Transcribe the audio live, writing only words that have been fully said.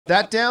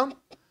That down?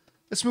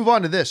 Let's move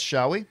on to this,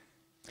 shall we?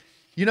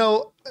 You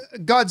know,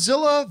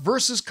 Godzilla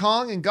versus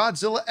Kong and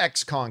Godzilla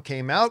X Kong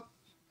came out,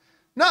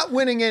 not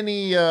winning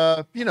any,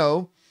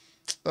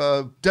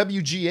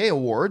 WGA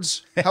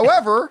awards.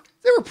 However,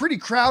 they were pretty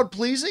crowd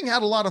pleasing,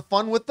 had a lot of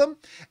fun with them.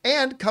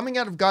 And coming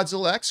out of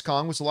Godzilla X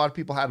Kong, which a lot of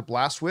people had a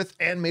blast with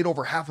and made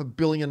over $500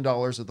 million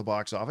at the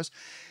box office.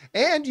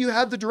 And you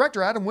had the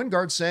director, Adam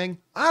Wingard, saying,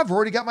 I've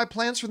already got my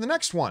plans for the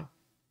next one.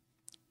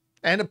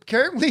 And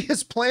apparently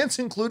his plans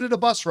included a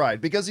bus ride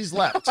because he's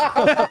left.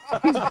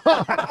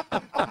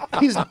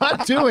 He's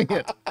not doing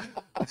it.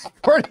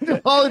 According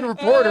to Hollywood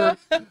Reporter,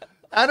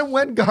 Adam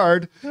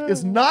Wingard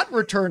is not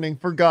returning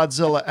for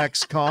Godzilla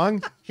X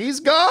Kong. He's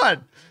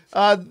gone.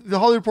 The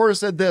Hollywood Reporter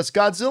said this: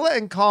 Godzilla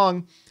and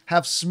Kong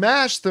have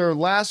smashed their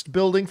last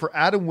building for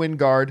Adam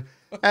Wingard,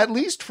 at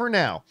least for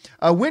now.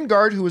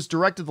 Wingard, who has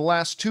directed the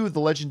last two of the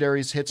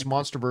Legendary's hits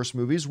Monsterverse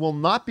movies, will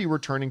not be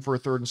returning for a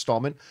third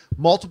installment.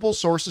 Multiple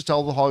sources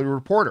tell the Hollywood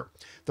Reporter.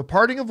 The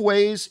parting of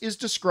ways is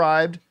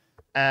described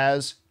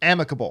as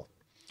amicable.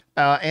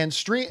 And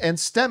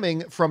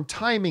stemming from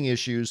timing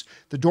issues,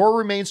 the door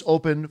remains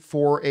open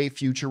for a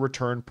future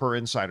return per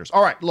insiders.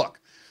 All right, look,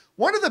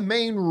 one of the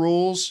main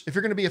rules, if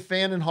you're going to be a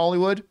fan in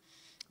Hollywood,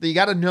 that you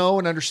got to know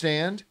and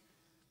understand,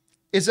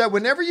 is that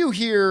whenever you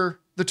hear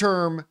the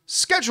term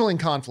scheduling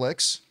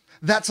conflicts,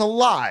 that's a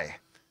lie.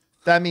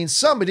 That means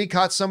somebody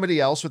caught somebody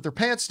else with their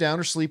pants down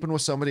or sleeping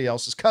with somebody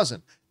else's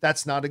cousin.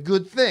 That's not a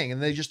good thing.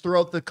 And they just throw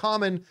out the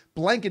common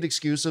blanket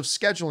excuse of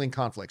scheduling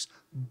conflicts.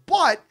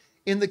 But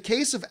in the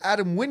case of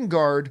Adam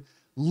Wingard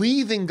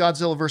leaving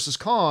Godzilla vs.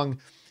 Kong,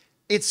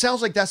 it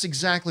sounds like that's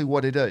exactly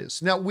what it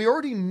is. Now, we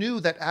already knew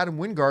that Adam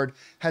Wingard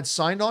had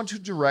signed on to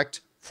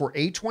direct for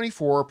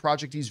A24, a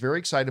project he's very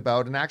excited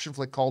about, an action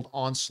flick called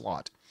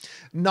Onslaught.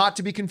 Not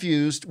to be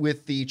confused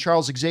with the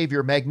Charles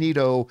Xavier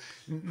Magneto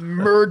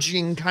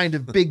merging kind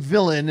of big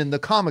villain in the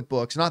comic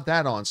books, not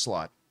that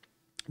Onslaught.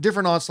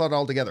 Different Onslaught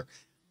altogether.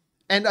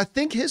 And I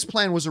think his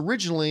plan was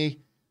originally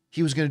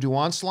he was going to do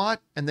Onslaught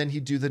and then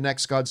he'd do the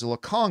next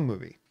Godzilla Kong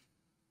movie.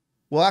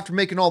 Well, after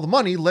making all the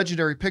money,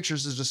 Legendary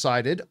Pictures has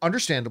decided,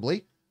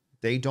 understandably,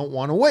 they don't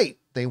want to wait.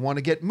 They want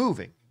to get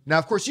moving. Now,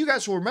 of course, you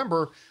guys will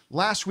remember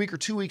last week or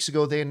 2 weeks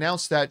ago, they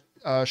announced that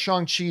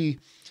Shang-Chi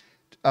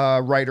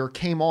writer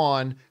came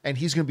on and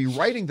he's going to be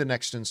writing the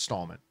next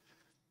installment.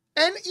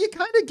 And you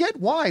kind of get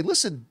why.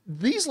 Listen,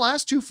 these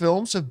last two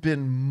films have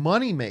been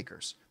money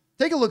makers.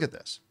 Take a look at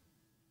this.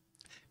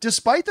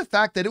 Despite the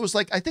fact that it was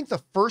like, I think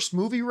the first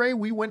movie, Ray,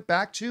 we went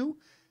back to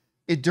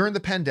it during the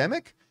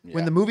pandemic,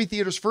 when the movie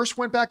theaters first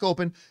went back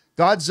open,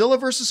 Godzilla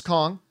vs.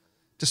 Kong,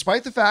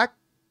 despite the fact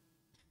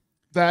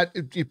that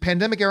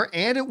pandemic era,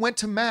 and it went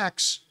to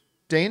Max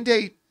day and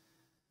date,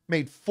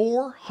 made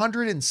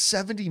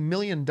 $470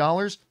 million.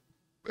 And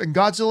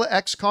Godzilla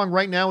X Kong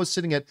right now is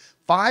sitting at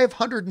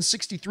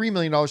 $563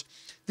 million.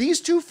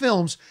 These two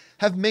films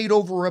have made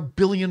over $1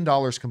 billion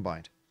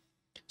combined.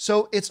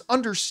 So it's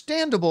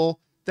understandable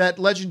that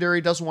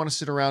Legendary doesn't want to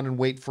sit around and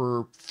wait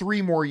for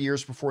 3 more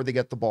years before they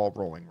get the ball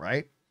rolling,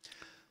 right?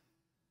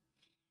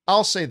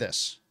 I'll say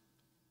this.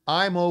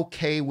 I'm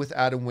okay with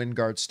Adam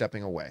Wingard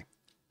stepping away.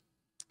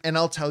 And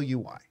I'll tell you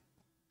why.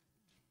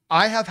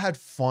 I have had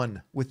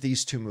fun with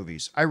these two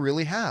movies. I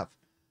really have.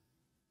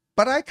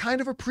 But I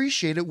kind of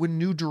appreciate it when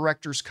new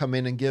directors come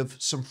in and give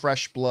some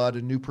fresh blood,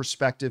 a new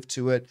perspective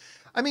to it.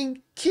 I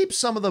mean, keep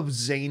some of the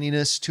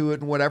zaniness to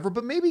it and whatever,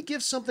 but maybe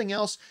give something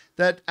else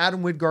that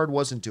Adam Wingard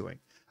wasn't doing.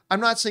 I'm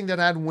not saying that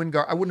Adam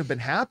Wingard, I wouldn't have been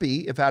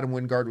happy if Adam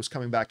Wingard was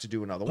coming back to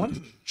do another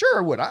one. Sure,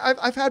 I would.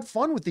 I've had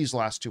fun with these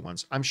last two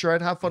ones. I'm sure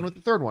I'd have fun with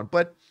the third one,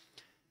 but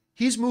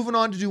he's moving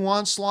on to do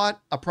Onslaught,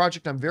 a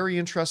project I'm very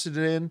interested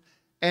in,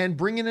 and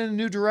bringing in a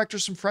new director,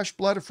 some fresh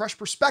blood, a fresh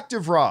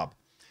perspective, Rob.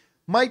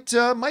 Might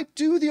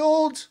do the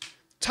old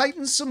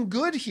Titans some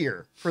good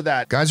here for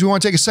that. Guys, we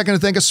want to take a second to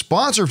thank a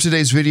sponsor of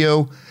today's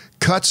video,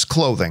 Cuts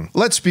Clothing.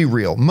 Let's be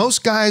real.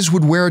 Most guys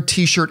would wear a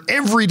t-shirt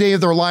every day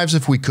of their lives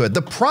if we could.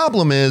 The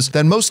problem is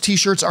that most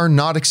t-shirts are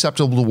not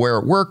acceptable to wear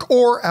at work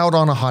or out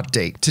on a hot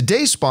date.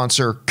 Today's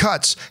sponsor,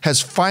 Cuts,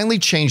 has finally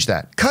changed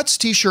that. Cuts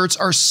t-shirts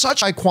are such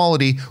high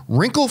quality,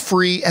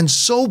 wrinkle-free, and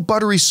so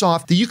buttery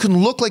soft that you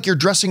can look like you're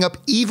dressing up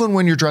even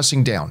when you're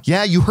dressing down.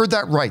 Yeah, you heard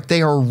that right.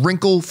 They are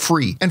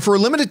wrinkle-free. And for a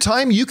limited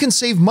time, you can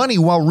save money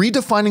while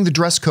redefining the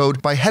dress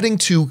code by heading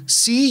to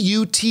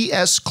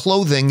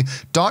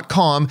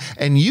cutsclothing.com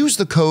and use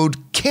the code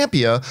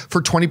Campea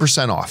for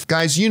 20% off.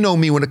 Guys, you know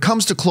me, when it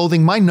comes to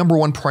clothing, my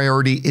 #1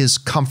 priority is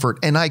comfort,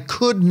 and I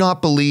could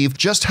not believe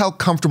just how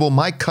comfortable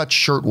my Cuts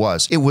shirt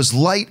was. It was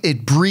light,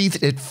 it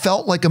breathed, it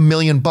felt like $1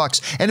 million,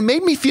 and it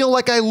made me feel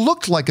like I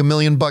looked like $1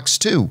 million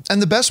too.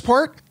 And the best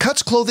part?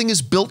 Cuts Clothing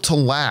is built to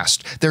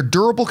last. Their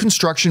durable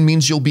construction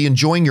means you'll be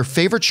enjoying your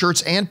favorite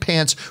shirts and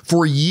pants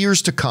for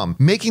years to come,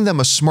 making them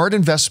a smart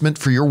investment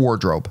for your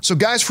wardrobe. So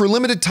guys, for a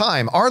limited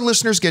time, our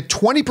listeners get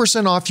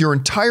 20% off your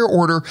entire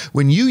order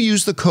when you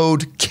use the code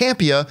code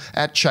CAMPEA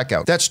at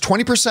checkout. That's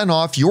 20%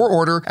 off your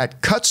order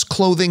at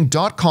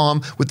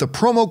cutsclothing.com with the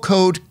promo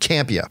code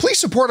CAMPEA. Please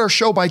support our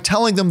show by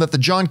telling them that the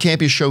John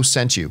Campea Show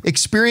sent you.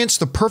 Experience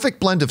the perfect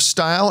blend of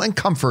style and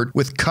comfort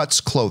with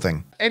Cuts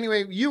Clothing.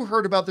 Anyway, you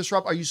heard about this,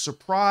 Rob. Are you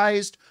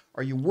surprised?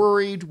 Are you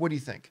worried? What do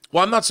you think?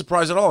 Well, I'm not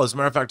surprised at all. As a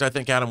matter of fact, I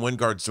think Adam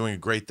Wingard's doing a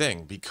great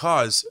thing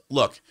because,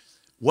 look,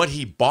 what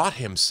he bought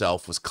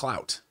himself was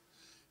clout.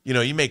 You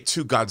know, you make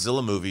 2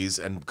 Godzilla movies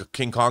and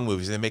King Kong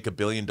movies, and they make $1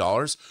 billion.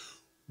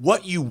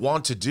 What you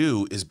want to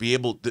do is be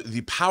able,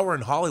 the power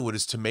in Hollywood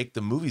is to make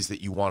the movies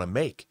that you want to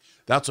make.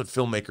 That's what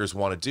filmmakers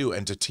want to do.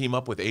 And to team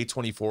up with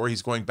A24,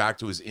 he's going back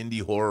to his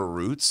indie horror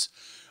roots.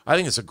 I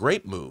think it's a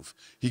great move.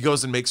 He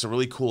goes and makes a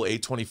really cool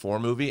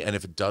A24 movie, and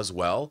if it does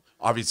well,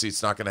 obviously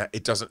it's not gonna,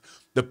 it doesn't,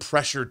 the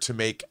pressure to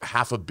make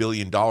 $500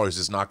 million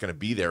is not gonna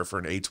be there for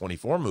an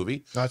A24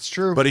 movie. That's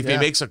true. But if he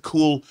makes a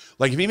cool,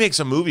 like if he makes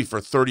a movie for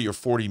 30 or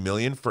 40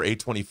 million for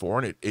A24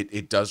 and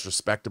it does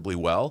respectably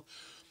well,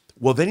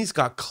 well, then he's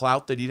got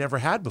clout that he never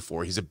had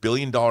before. He's a $1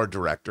 billion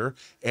director,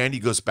 and he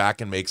goes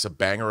back and makes a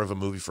banger of a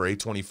movie for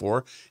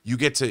A24. You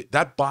get to,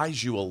 that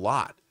buys you a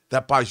lot.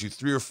 That buys you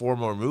 3 or 4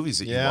 more movies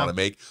that you want to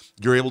make.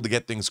 You're able to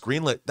get things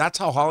greenlit. That's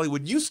how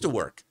Hollywood used to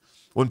work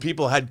when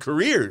people had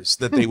careers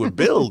that they would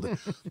build.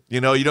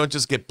 You know, you don't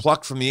just get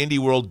plucked from the indie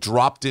world,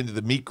 dropped into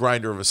the meat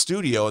grinder of a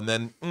studio, and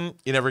then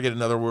you never get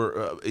another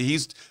word.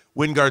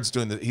 Wingard's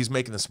doing he's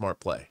making the smart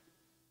play.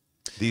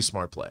 The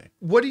smart play.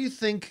 What do you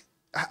think?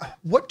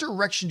 What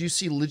direction do you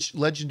see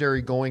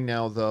Legendary going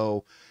now,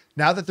 though?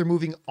 Now that they're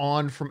moving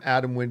on from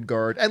Adam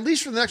Wingard, at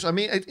least for the next one. I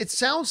mean, it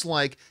sounds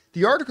like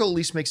the article at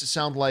least makes it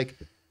sound like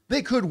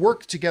they could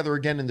work together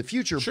again in the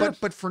future. Sure.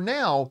 But for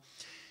now,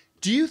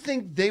 do you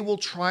think they will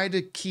try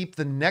to keep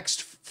the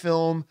next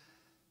film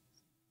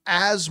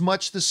as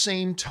much the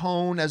same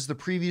tone as the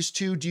previous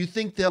 2? Do you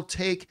think they'll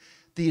take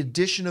the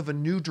addition of a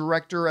new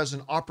director as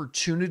an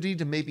opportunity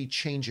to maybe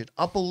change it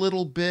up a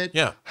little bit?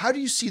 Yeah. How do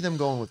you see them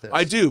going with this?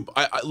 I do.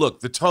 I look,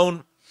 the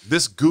tone,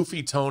 this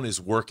goofy tone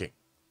is working.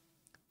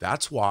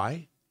 That's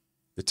why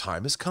the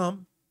time has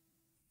come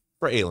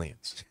for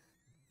Aliens.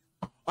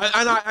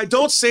 I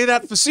don't say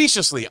that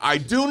facetiously. I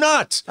do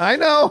not. I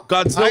know.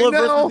 Godzilla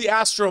versus the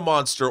Astro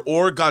Monster,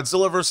 or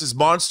Godzilla versus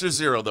Monster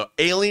Zero, the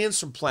aliens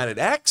from Planet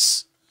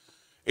X.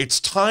 It's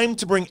time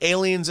to bring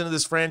aliens into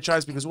this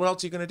franchise, because what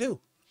else are you going to do?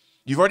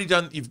 You've already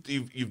done,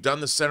 you've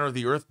done the center of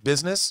the earth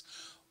business.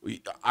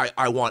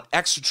 I want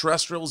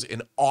extraterrestrials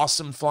in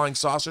awesome flying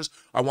saucers.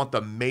 I want the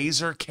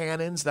maser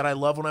cannons that I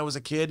loved when I was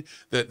a kid.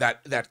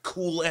 That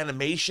cool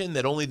animation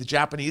that only the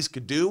Japanese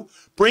could do.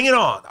 Bring it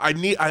on.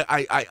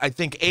 I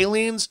think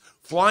aliens,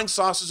 flying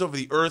saucers over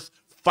the earth,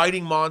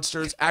 fighting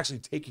monsters, actually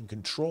taking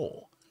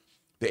control.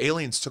 The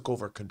aliens took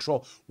over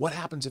control. What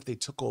happens if they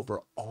took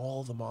over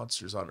all the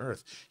monsters on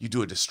Earth? You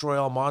do a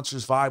destroy all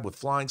monsters vibe with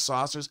flying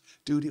saucers.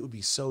 Dude, it would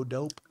be so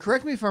dope.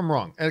 Correct me if I'm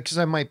wrong, because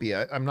I might be.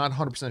 I'm not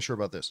 100% sure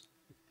about this.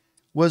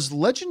 Was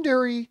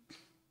Legendary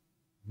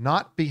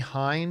not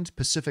behind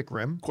Pacific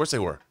Rim? Of course they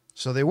were.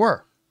 So they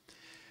were.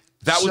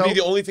 That would be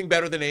the only thing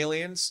better than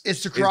Aliens.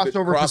 It's the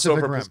crossover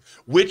Pacific Rim.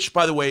 Which,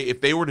 by the way, if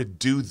they were to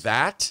do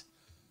that,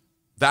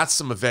 that's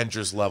some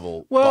Avengers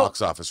level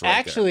box office right there.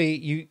 Actually,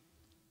 you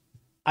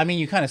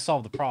kind of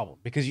solved the problem,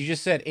 because you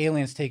just said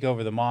aliens take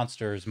over the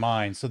monster's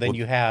mind, so then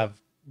you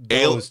have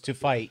those to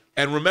fight.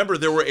 And remember,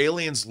 there were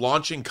aliens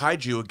launching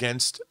kaiju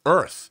against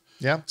Earth.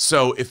 Yeah.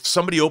 So if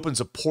somebody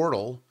opens a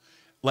portal,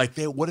 like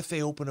what if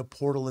they open a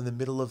portal in the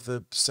middle of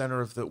the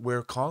center of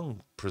where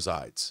Kong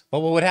presides? But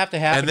what would have to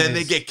happen? And then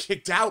they get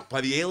kicked out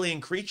by the alien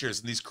creatures,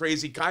 and these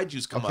crazy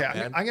kaijus come up,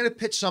 man. I'm going to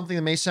pitch something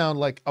that may sound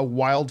like a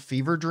wild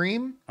fever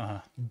dream,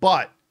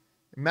 but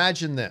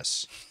imagine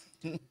this.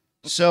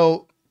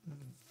 So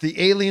the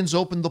aliens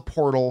open the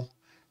portal,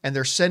 and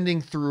they're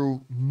sending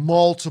through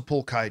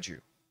multiple kaiju,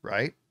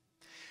 right?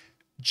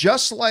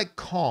 Just like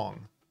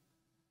Kong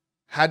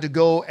had to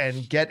go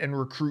and get and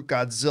recruit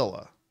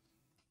Godzilla.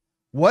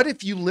 What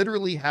if you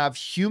literally have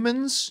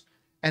humans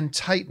and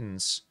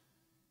Titans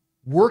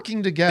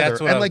working together?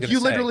 And like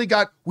you literally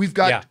we've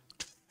got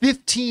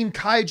 15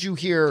 kaiju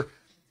here.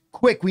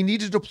 Quick, we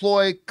need to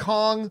deploy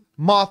Kong,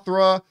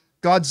 Mothra,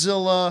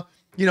 Godzilla,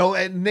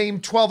 and name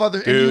 12 other.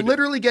 Dude, and you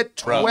literally get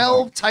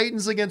 12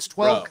 Titans against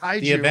 12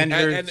 kaiju. The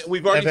Avengers, and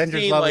we've already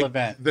Avengers seen level like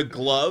event. the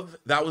glove.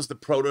 That was the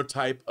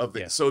prototype of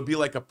it. So it'd be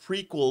like a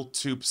prequel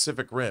to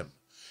Pacific Rim.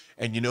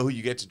 And you know who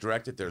you get to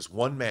direct it? There's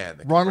one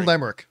man. Ronald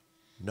Emmerich.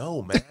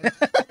 No, man.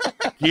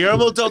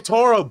 Guillermo del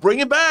Toro. Bring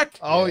it back.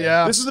 Oh,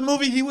 yeah. This is the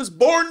movie he was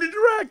born to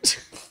direct.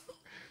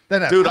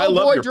 Dude, I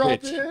love your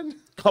pitch.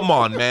 Come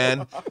on,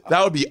 man.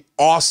 That would be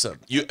awesome.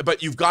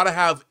 But you've got to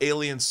have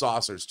alien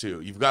saucers, too.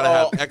 You've got to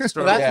have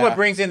extra. Well, that's what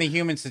brings in the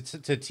humans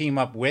to team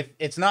up with.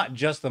 It's not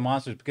just the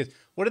monsters, because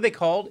what are they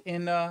called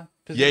in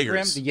Pacific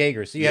Rim? The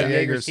Jaegers. So you have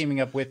Jaegers teaming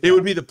up with them. It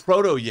would be the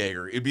proto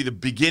Jaeger. It'd be the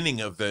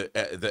beginning of the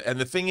and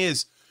the thing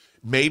is,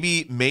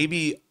 maybe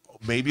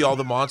all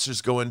the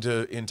monsters go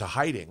into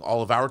hiding.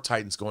 All of our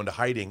Titans go into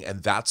hiding,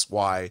 and that's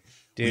why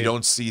We Dude.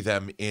 don't see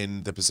them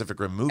in the Pacific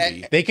Rim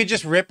movie. They could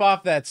just rip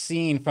off that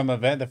scene from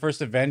the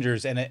first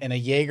Avengers, and a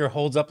Jaeger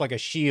holds up like a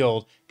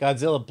shield.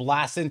 Godzilla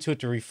blasts into it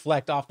to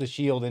reflect off the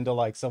shield into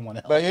like someone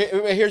else. But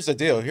here's the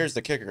deal. Here's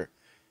the kicker.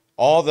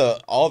 All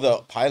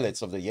the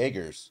pilots of the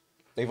Jaegers,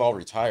 they've all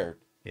retired.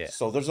 Yeah.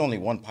 So there's only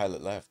one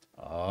pilot left.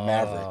 Oh.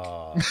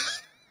 Maverick.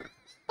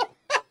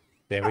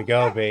 There we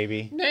go,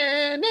 baby.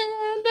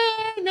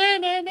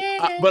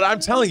 But I'm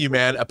telling you,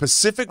 man, a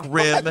Pacific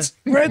Rim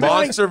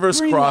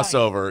MonsterVerse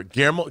crossover,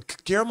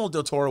 Guillermo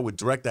del Toro would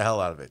direct the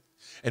hell out of it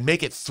and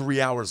make it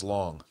 3 hours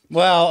long.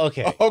 Well,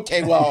 okay.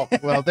 Okay, well,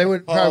 Well, they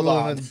would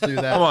probably wouldn't do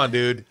that. Come on,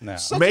 dude. No.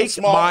 Make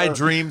my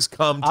dreams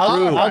come true.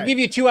 I'll give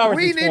you 2 hours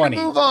We and need 20.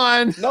 to move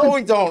on. no,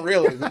 we don't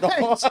really. No.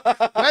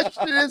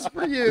 Question is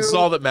for you. This is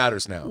all that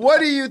matters now. What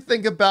do you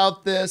think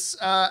about this?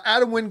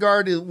 Adam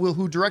Wingard,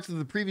 who directed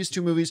the previous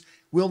two movies,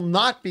 will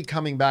not be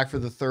coming back for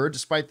the third,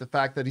 despite the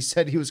fact that he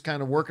said he was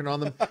kind of working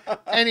on them.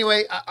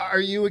 Anyway, are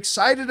you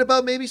excited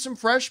about maybe some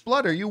fresh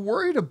blood? Are you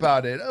worried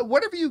about it?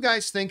 Whatever you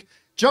guys think,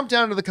 jump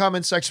down to the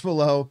comment section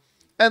below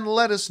and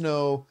let us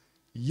know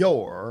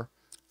your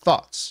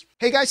thoughts.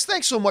 Hey guys,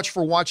 thanks so much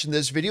for watching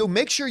this video.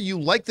 Make sure you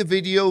like the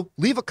video,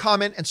 leave a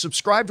comment, and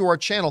subscribe to our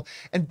channel.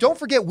 And don't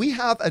forget, we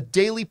have a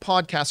daily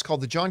podcast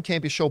called the John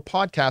Campea Show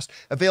podcast,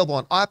 available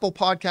on Apple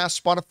Podcasts,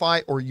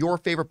 Spotify, or your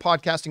favorite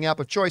podcasting app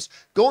of choice.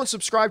 Go and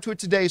subscribe to it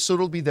today so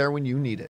it'll be there when you need it.